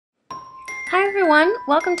Hi everyone,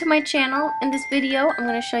 welcome to my channel. In this video, I'm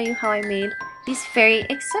going to show you how I made these fairy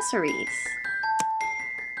accessories.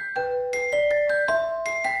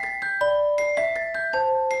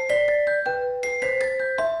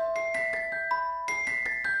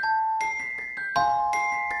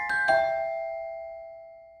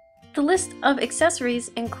 The list of accessories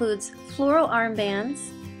includes floral armbands,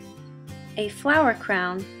 a flower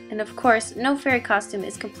crown, and of course, no fairy costume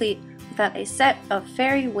is complete without a set of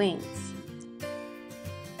fairy wings.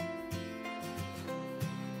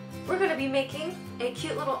 We're going to be making a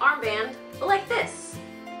cute little armband like this.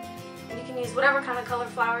 And you can use whatever kind of color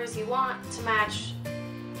flowers you want to match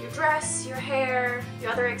your dress, your hair,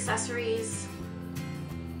 your other accessories.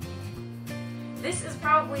 This is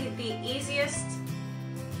probably the easiest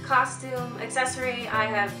costume accessory I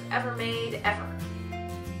have ever made, ever.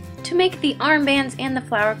 To make the armbands and the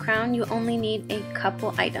flower crown, you only need a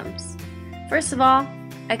couple items. First of all,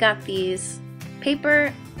 I got these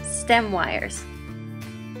paper stem wires.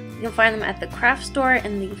 You'll find them at the craft store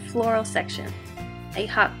in the floral section. A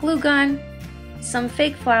hot glue gun, some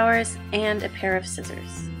fake flowers, and a pair of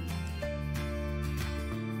scissors.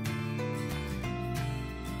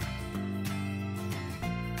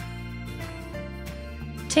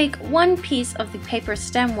 Take one piece of the paper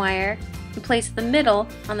stem wire and place the middle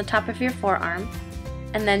on the top of your forearm,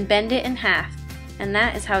 and then bend it in half, and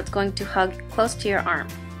that is how it's going to hug close to your arm.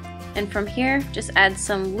 And from here, just add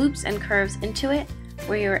some loops and curves into it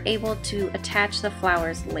where you're able to attach the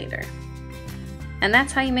flowers later. And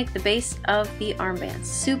that's how you make the base of the armband.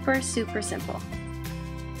 Super, super simple.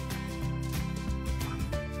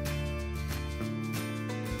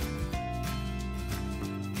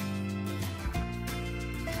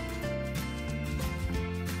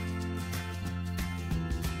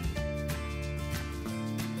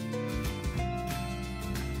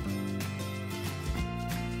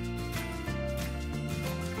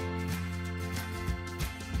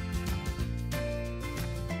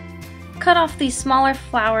 Cut off these smaller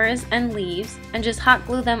flowers and leaves and just hot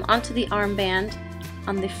glue them onto the armband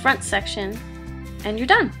on the front section, and you're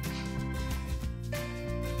done.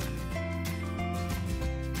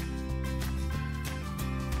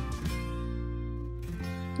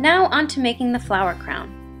 Now on to making the flower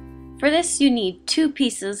crown. For this you need 2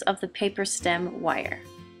 pieces of the paper stem wire.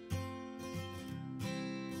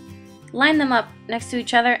 Line them up next to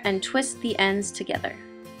each other and twist the ends together.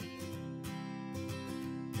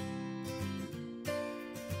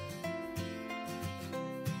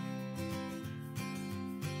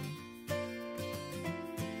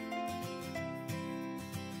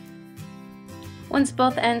 Once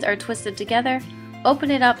both ends are twisted together,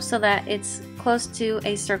 open it up so that it's close to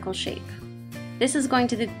a circle shape. This is going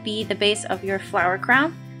to be the base of your flower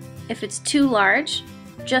crown. If it's too large,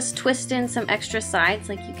 just twist in some extra sides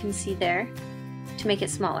like you can see there to make it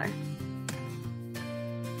smaller.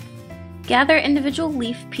 Gather individual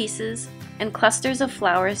leaf pieces and clusters of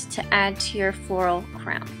flowers to add to your floral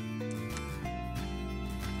crown.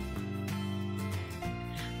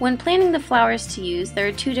 When planning the flowers to use, there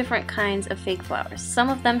are 2 different kinds of fake flowers. Some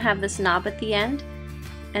of them have this knob at the end,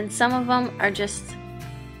 and some of them are just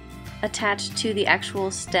attached to the actual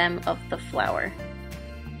stem of the flower.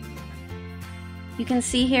 You can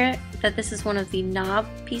see here that this is one of the knob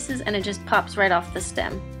pieces and it just pops right off the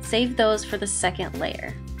stem. Save those for the second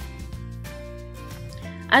layer.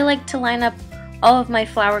 I like to line up all of my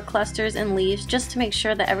flower clusters and leaves just to make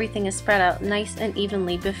sure that everything is spread out nice and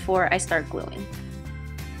evenly before I start gluing.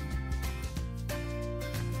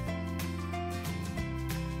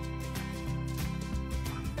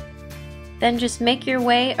 Then just make your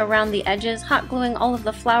way around the edges, hot gluing all of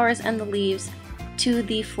the flowers and the leaves to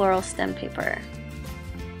the floral stem paper.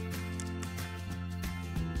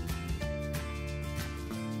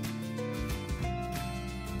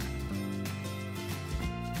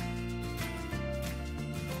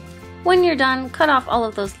 When you're done, cut off all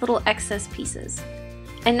of those little excess pieces.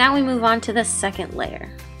 And now we move on to the second layer.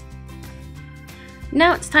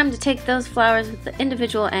 Now it's time to take those flowers with the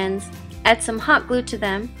individual ends, add some hot glue to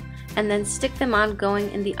them, and then stick them on going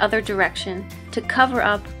in the other direction to cover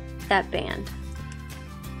up that band.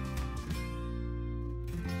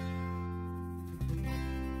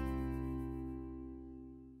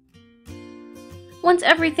 Once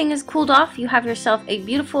everything is cooled off, you have yourself a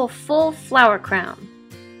beautiful full flower crown.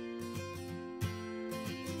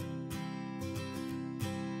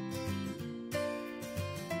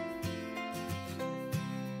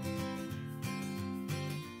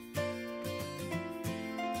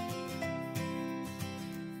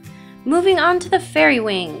 Moving on to the fairy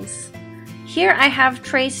wings. Here I have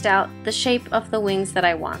traced out the shape of the wings that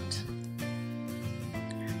I want.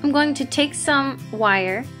 I'm going to take some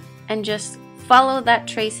wire and just follow that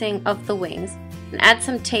tracing of the wings and add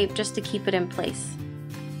some tape just to keep it in place.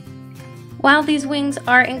 While these wings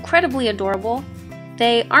are incredibly adorable,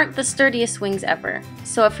 they aren't the sturdiest wings ever.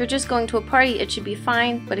 So if you're just going to a party, it should be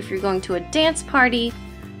fine, but if you're going to a dance party,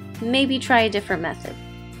 maybe try a different method.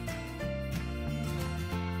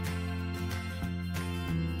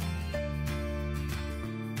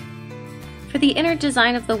 For the inner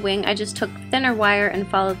design of the wing, I just took thinner wire and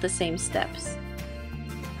followed the same steps.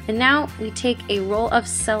 And now we take a roll of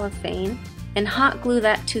cellophane and hot glue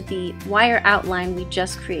that to the wire outline we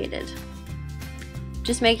just created.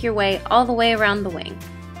 Just make your way all the way around the wing.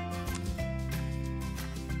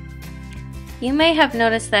 You may have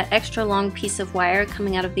noticed that extra long piece of wire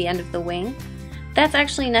coming out of the end of the wing. That's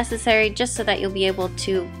actually necessary just so that you'll be able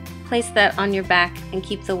to place that on your back and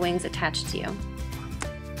keep the wings attached to you.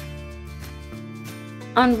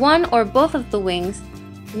 On one or both of the wings,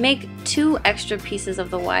 make 2 extra pieces of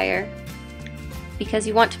the wire because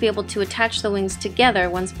you want to be able to attach the wings together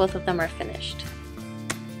once both of them are finished.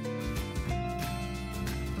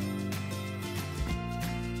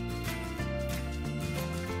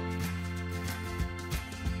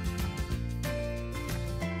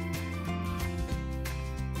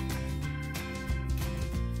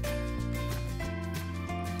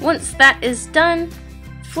 Once that is done,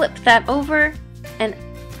 flip that over and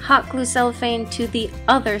hot glue cellophane to the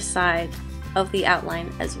other side of the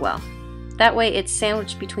outline as well. That way it's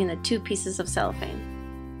sandwiched between the 2 pieces of cellophane.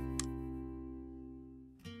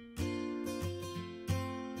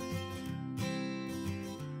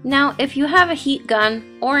 Now if you have a heat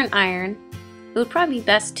gun or an iron, it would probably be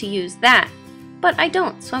best to use that, but I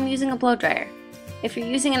don't, so I'm using a blow dryer. If you're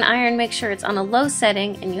using an iron, make sure it's on a low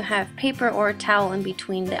setting and you have paper or a towel in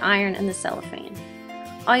between the iron and the cellophane.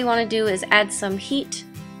 All you want to do is add some heat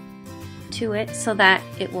to it so that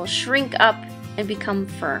it will shrink up and become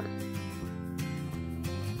firm.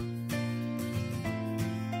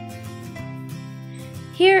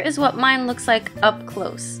 Here is what mine looks like up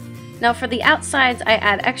close. Now for the outsides I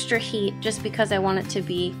add extra heat just because I want it to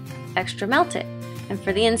be extra melted, and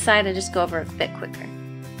for the inside I just go over it a bit quicker.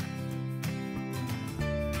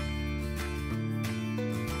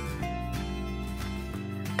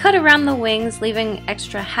 Cut around the wings, leaving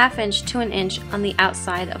extra 1/2 inch to 1 inch on the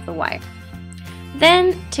outside of the wire.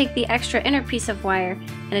 Then take the extra inner piece of wire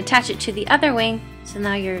and attach it to the other wing, so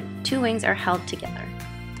now your 2 wings are held together.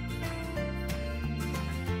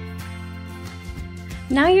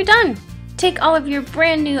 Now you're done! Take all of your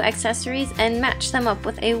brand new accessories and match them up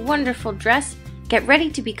with a wonderful dress. Get ready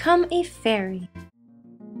to become a fairy.